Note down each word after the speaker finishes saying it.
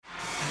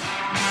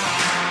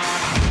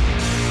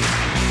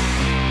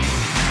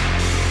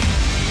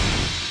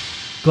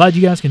glad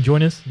you guys can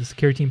join us. This is the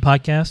Care Team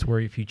Podcast,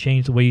 where if you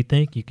change the way you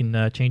think, you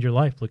can change your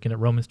life, looking at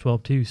Romans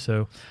 12:2.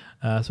 So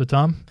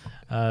Tom,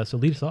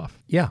 lead us off.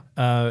 Yeah.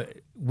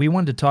 We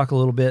wanted to talk a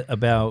little bit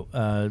about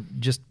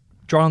just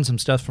drawing some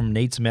stuff from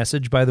Nate's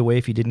message. By the way,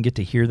 if you didn't get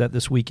to hear that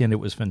this weekend, it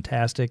was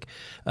fantastic.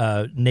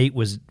 Nate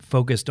was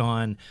focused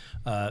on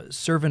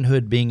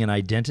servanthood being an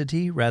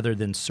identity rather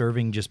than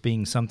serving just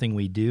being something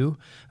we do.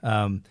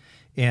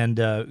 And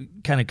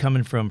kind of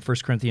coming from 1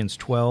 Corinthians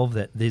 12,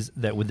 that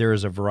there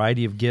is a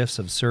variety of gifts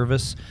of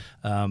service,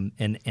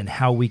 and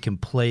how we can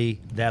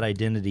play that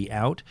identity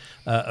out.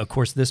 Of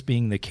course, this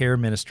being the care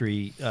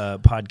ministry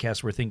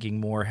podcast, we're thinking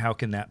more, how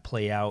can that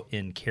play out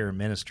in care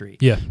ministry?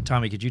 Yeah.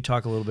 Tommy, could you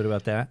talk a little bit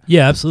about that?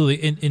 Yeah,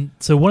 absolutely. And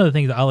so one of the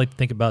things that I like to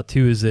think about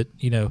too is that,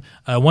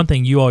 one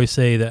thing you always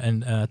say that,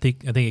 and I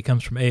think it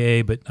comes from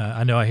AA, but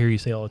I know I hear you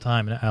say all the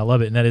time, and I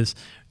love it, and that is,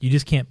 you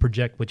just can't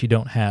project what you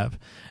don't have.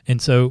 And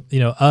so,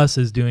 us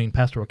as doing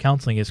pastoral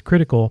counseling is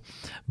critical,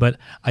 but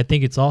I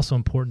think it's also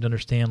important to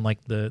understand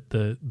like the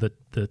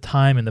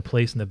time and the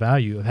place and the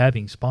value of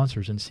having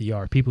sponsors in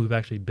CR, people who've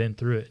actually been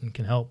through it and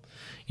can help,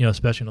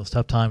 especially in those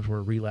tough times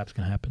where relapse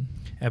can happen.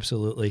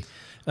 Absolutely.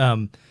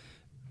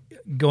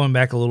 Going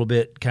back a little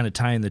bit, kind of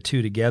tying the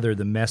two together,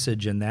 the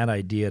message and that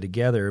idea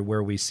together,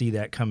 where we see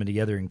that coming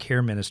together in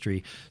care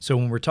ministry. So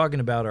when we're talking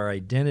about our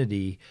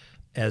identity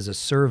as a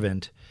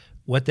servant,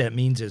 what that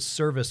means is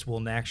service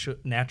will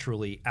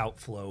naturally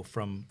outflow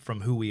from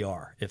who we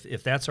are.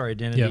 If that's our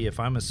identity, If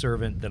I'm a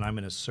servant, then I'm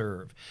going to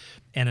serve.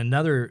 And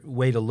another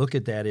way to look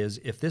at that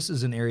is, if this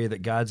is an area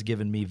that God's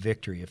given me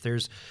victory, if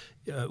there's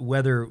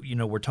whether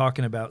we're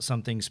talking about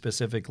something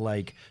specific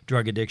like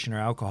drug addiction or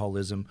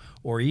alcoholism,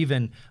 or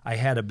even I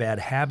had a bad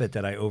habit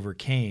that I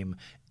overcame,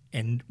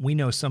 and we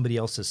know somebody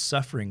else is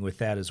suffering with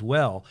that as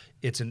well,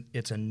 it's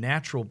a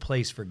natural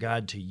place for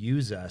God to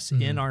use us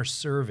in our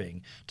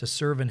serving, to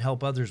serve and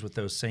help others with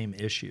those same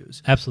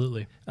issues.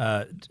 Absolutely.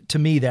 To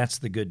me, that's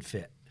the good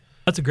fit.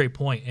 That's a great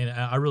point, and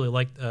I really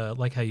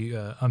like how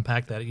you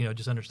unpack that.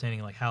 Just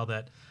understanding like how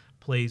that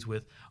plays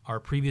with our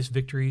previous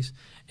victories.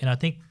 And I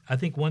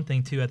think one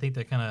thing too, I think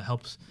that kind of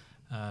helps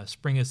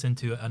spring us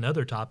into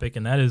another topic,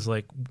 and that is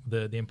like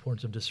the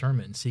importance of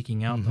discernment and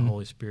seeking out the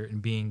Holy Spirit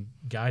and being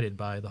guided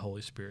by the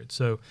Holy Spirit.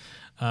 So,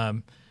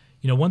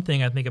 one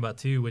thing I think about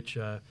too, which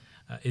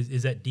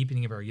is that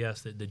deepening of our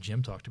yes that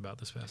Jim talked about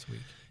this past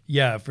week.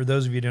 Yeah, for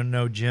those of you who don't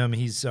know Jim,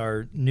 he's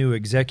our new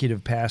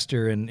executive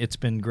pastor, and it's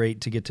been great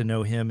to get to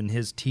know him and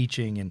his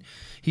teaching. And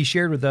he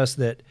shared with us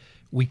that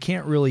we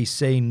can't really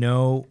say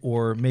no,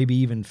 or maybe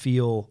even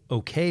feel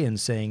okay in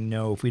saying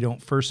no, if we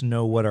don't first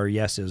know what our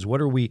yes is.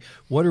 What are we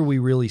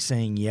really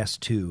saying yes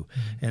to?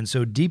 Mm-hmm. And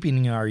so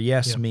deepening our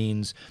yes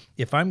means,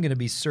 if I'm going to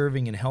be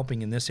serving and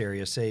helping in this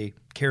area, say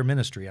care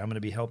ministry, I'm going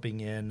to be helping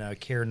in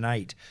care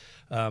night,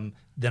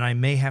 then I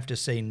may have to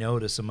say no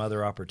to some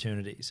other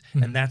opportunities.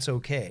 Mm-hmm. And that's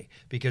okay,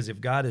 because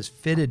if God has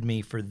fitted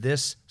me for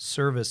this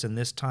service and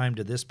this time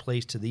to this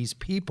place to these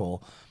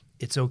people,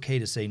 it's okay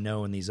to say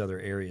no in these other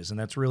areas, and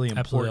that's really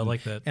important. Absolutely, I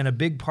like that. And a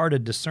big part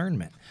of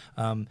discernment.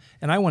 And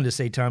I wanted to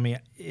say, Tommy,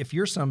 if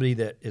you're somebody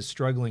that is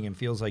struggling and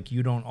feels like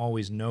you don't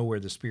always know where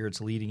the Spirit's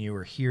leading you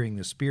or hearing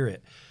the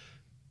Spirit,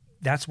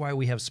 that's why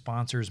we have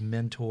sponsors,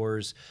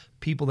 mentors,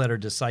 people that are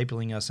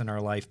discipling us in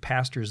our life,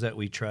 pastors that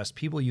we trust,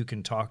 people you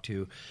can talk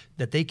to,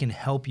 that they can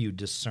help you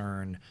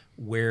discern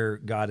where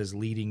God is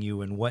leading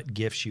you and what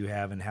gifts you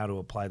have and how to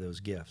apply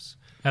those gifts.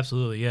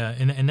 Absolutely, yeah.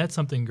 And that's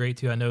something great,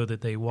 too. I know that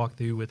they walk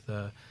through with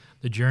the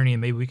journey, and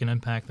maybe we can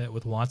unpack that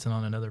with Watson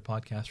on another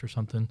podcast or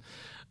something.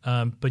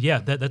 But yeah,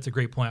 that's a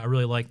great point. I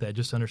really like that,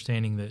 just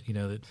understanding that,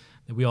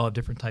 that we all have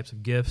different types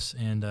of gifts,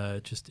 and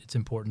it's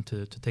important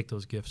to take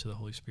those gifts to the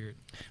Holy Spirit.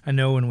 I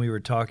know when we were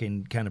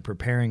talking, kind of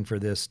preparing for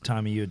this,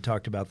 Tommy, you had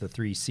talked about the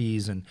 3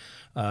 C's, and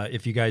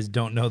if you guys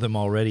don't know them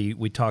already,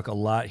 we talk a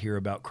lot here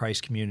about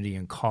Christ community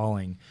and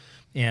calling.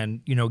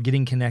 And,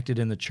 getting connected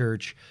in the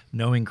church,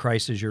 knowing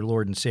Christ as your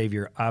Lord and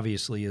Savior,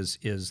 obviously is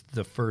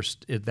the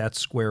first, that's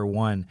square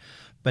one.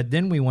 But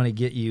then we want to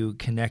get you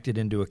connected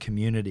into a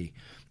community.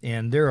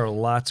 And there are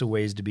lots of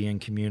ways to be in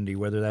community,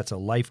 whether that's a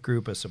life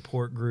group, a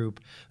support group,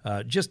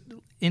 just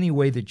any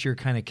way that you're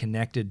kind of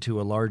connected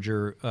to a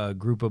larger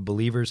group of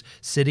believers,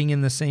 sitting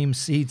in the same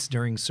seats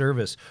during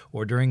service,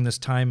 or during this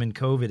time in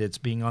COVID, it's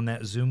being on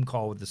that Zoom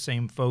call with the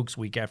same folks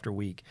week after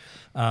week,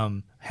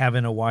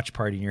 having a watch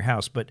party in your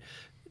house. But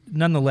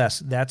nonetheless,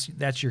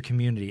 that's your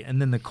community.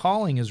 And then the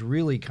calling is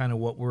really kind of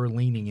what we're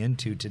leaning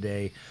into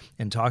today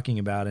and talking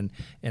about,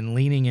 and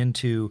leaning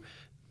into,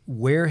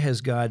 where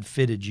has God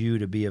fitted you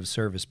to be of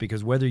service?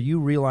 Because whether you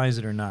realize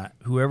it or not,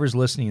 whoever's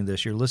listening to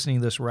this, you're listening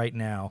to this right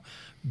now,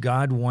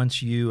 God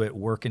wants you at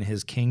work in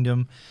His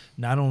kingdom,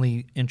 not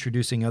only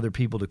introducing other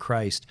people to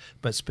Christ,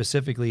 but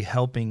specifically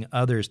helping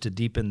others to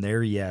deepen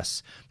their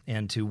yes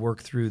and to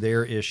work through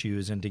their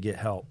issues and to get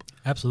help.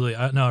 Absolutely.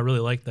 I really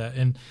like that.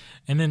 And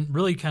then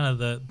really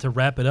kind of to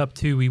wrap it up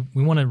too, we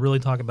want to really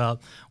talk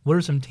about what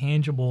are some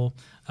tangible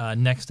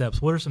next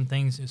steps. What are some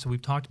things? So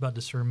we've talked about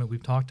discernment.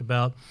 We've talked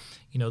about,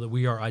 that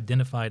we are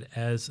identified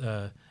as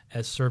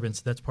as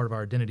servants. That's part of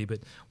our identity. But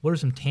what are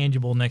some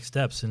tangible next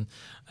steps? And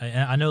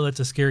I know that's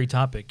a scary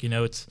topic.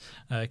 It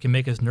can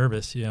make us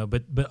nervous.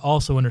 But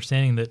also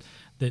understanding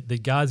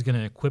that God's going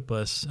to equip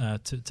us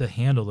to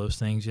handle those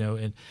things.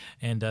 And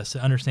to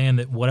understand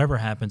that whatever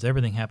happens,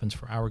 everything happens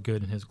for our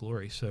good and His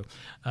glory. So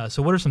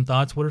what are some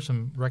thoughts? What are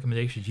some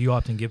recommendations you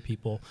often give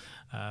people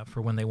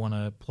for when they want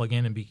to plug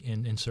in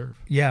and serve?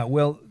 Yeah,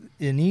 well,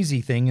 an easy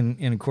thing,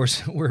 and of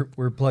course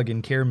we're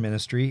plugging Care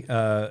Ministry,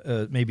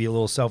 maybe a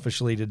little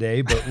selfishly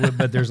today,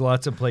 but there's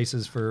lots of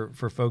places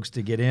for folks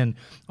to get in.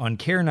 On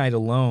Care Night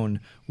alone,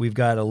 we've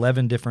got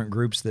 11 different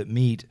groups that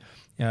meet.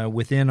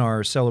 Within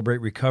our Celebrate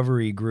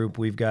Recovery group,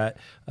 we've got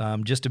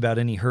just about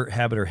any hurt,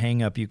 habit, or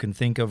hang-up you can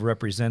think of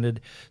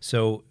represented.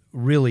 So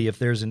really, if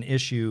there's an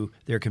issue,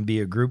 there can be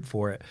a group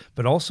for it.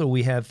 But also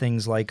we have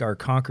things like our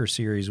Conquer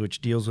series,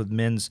 which deals with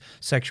men's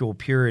sexual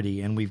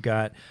purity, and we've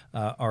got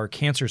our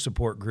cancer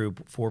support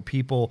group for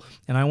people.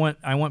 And I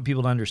want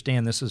people to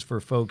understand this is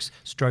for folks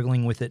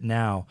struggling with it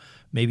now.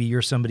 Maybe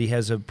you're somebody who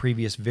has a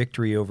previous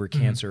victory over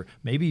cancer.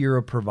 Maybe you're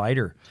a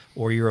provider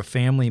or you're a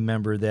family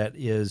member that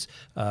is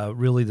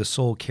really the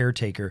sole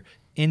caretaker.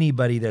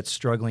 Anybody that's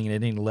struggling at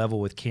any level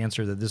with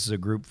cancer, that this is a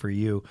group for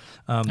you.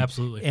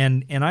 Absolutely.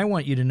 And I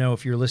want you to know,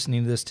 if you're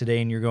listening to this today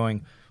and you're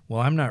going,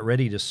 well, I'm not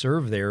ready to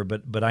serve there,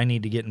 but I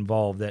need to get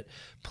involved, that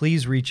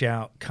please reach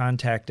out,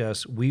 contact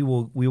us. We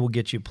will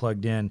get you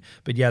plugged in.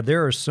 But yeah,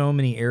 there are so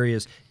many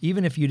areas.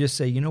 Even if you just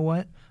say, you know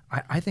what?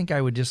 I think I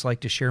would just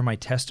like to share my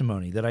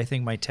testimony, that I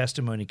think my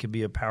testimony could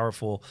be a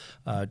powerful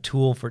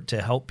tool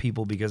to help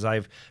people because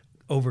I've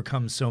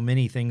overcome so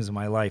many things in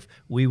my life.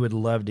 We would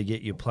love to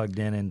get you plugged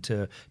in and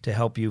to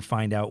help you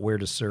find out where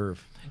to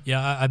serve.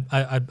 Yeah,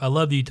 I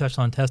love that you touched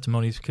on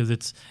testimonies because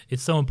it's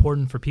so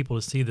important for people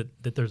to see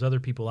that there's other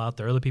people out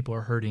there. Other people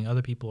are hurting.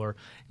 Other people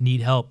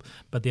need help,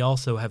 but they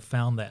also have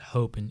found that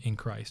hope in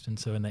Christ, and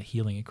so in that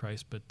healing in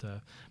Christ.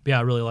 But yeah,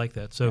 I really like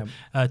that. So,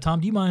 Tom,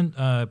 do you mind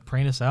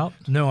praying us out?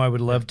 No, I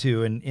would love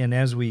to. And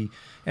as we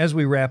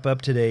wrap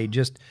up today,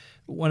 just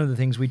one of the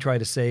things we try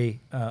to say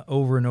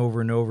over and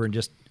over and over, and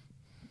just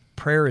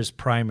prayer is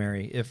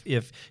primary.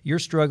 If you're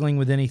struggling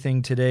with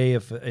anything today,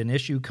 if an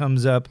issue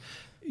comes up,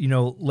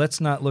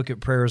 let's not look at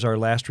prayer as our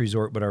last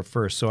resort, but our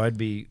first. So I'd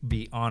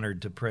be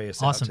honored to pray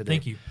us out today. Awesome.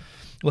 Thank you.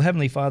 Well,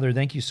 Heavenly Father,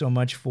 thank you so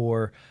much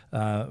for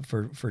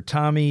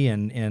Tommy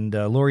and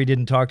Lori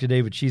didn't talk today,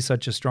 but she's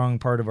such a strong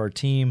part of our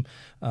team.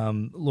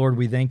 Lord,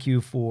 we thank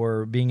you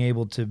for being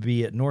able to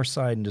be at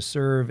Northside and to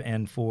serve,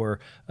 and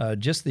for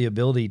just the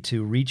ability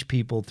to reach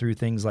people through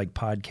things like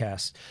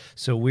podcasts.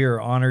 So we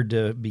are honored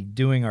to be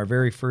doing our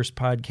very first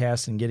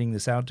podcast and getting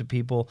this out to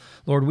people.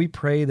 Lord, we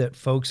pray that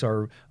folks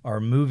are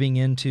moving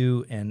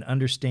into and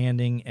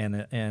understanding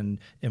and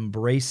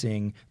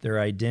embracing their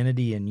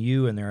identity in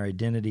you and their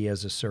identity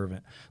as a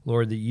servant.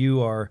 Lord, that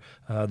you are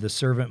the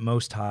servant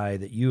most high,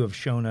 that you have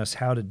shown us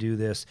how to do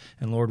this.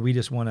 And Lord, we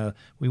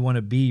want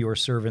to be your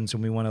servants,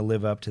 and we want to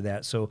live up to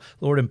that. So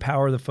Lord,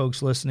 empower the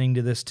folks listening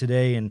to this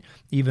today, and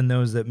even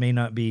those that may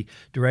not be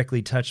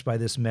directly touched by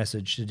this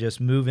message, to just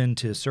move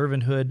into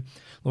servanthood.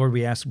 Lord,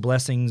 we ask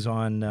blessings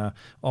on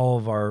all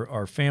of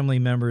our family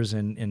members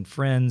and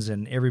friends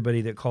and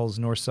everybody that calls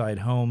Northside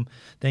home.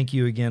 Thank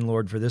you again,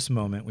 Lord, for this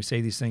moment. We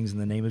say these things in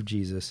the name of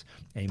Jesus.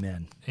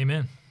 Amen.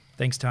 Amen.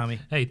 Thanks, Tommy.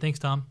 Hey, thanks,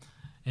 Tom.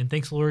 And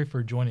thanks, Lori,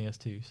 for joining us,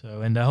 too.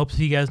 And I hope to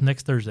see you guys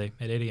next Thursday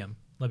at 8 a.m.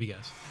 Love you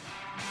guys.